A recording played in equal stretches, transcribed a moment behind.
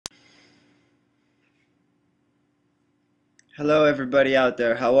Hello, everybody out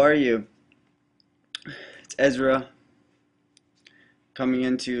there. How are you? It's Ezra coming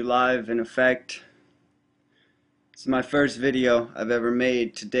into live in effect. This is my first video I've ever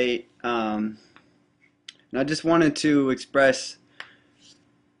made to date, and I just wanted to express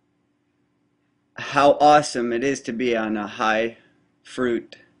how awesome it is to be on a high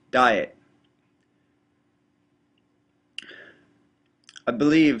fruit diet. I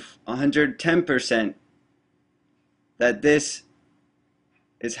believe 110% that this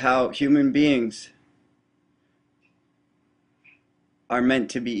is how human beings are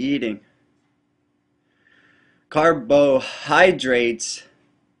meant to be eating. Carbohydrates,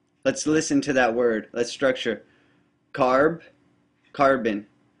 let's listen to that word. Let's structure. Carb, carbon.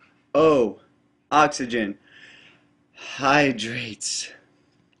 O, oxygen. Hydrates,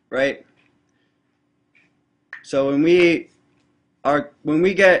 right? So when we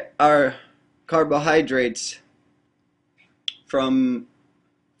get our carbohydrates from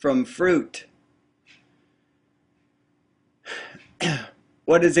fruit,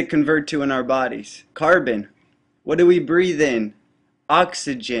 what does it convert to in our bodies? Carbon. What do we breathe in?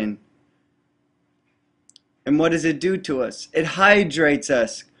 Oxygen. And what does it do to us? It hydrates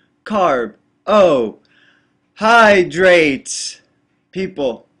us. Carb. Oh, hydrates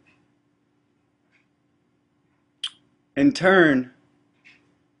people. In turn,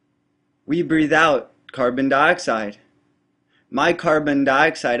 we breathe out carbon dioxide. My carbon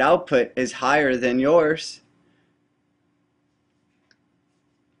dioxide output is higher than yours.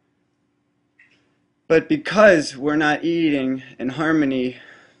 But because we're not eating in harmony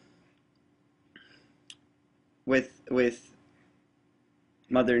with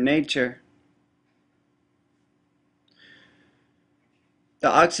Mother Nature, the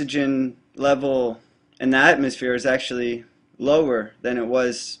oxygen level in the atmosphere is actually lower than it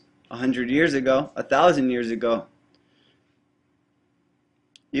was 100 years ago, 1,000 years ago,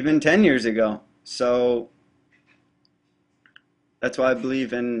 even 10 years ago. So that's why I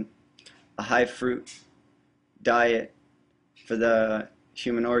believe in a high fruit diet for the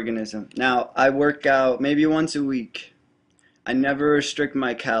human organism. Now, I work out maybe once a week. I never restrict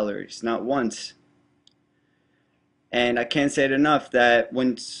my calories, not once. And I can't say it enough that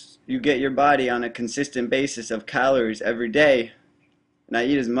once you get your body on a consistent basis of calories every day, and I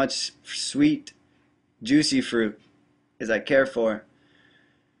eat as much sweet, juicy fruit as I care for,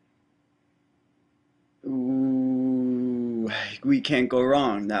 ooh, we can't go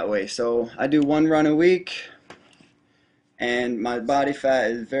wrong that way. So I do one run a week, and my body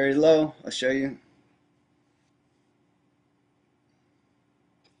fat is very low. I'll show you.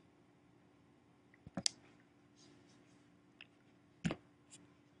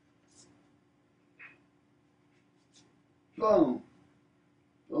 Boom,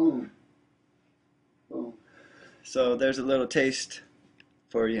 boom, boom. So there's a little taste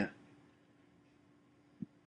for you.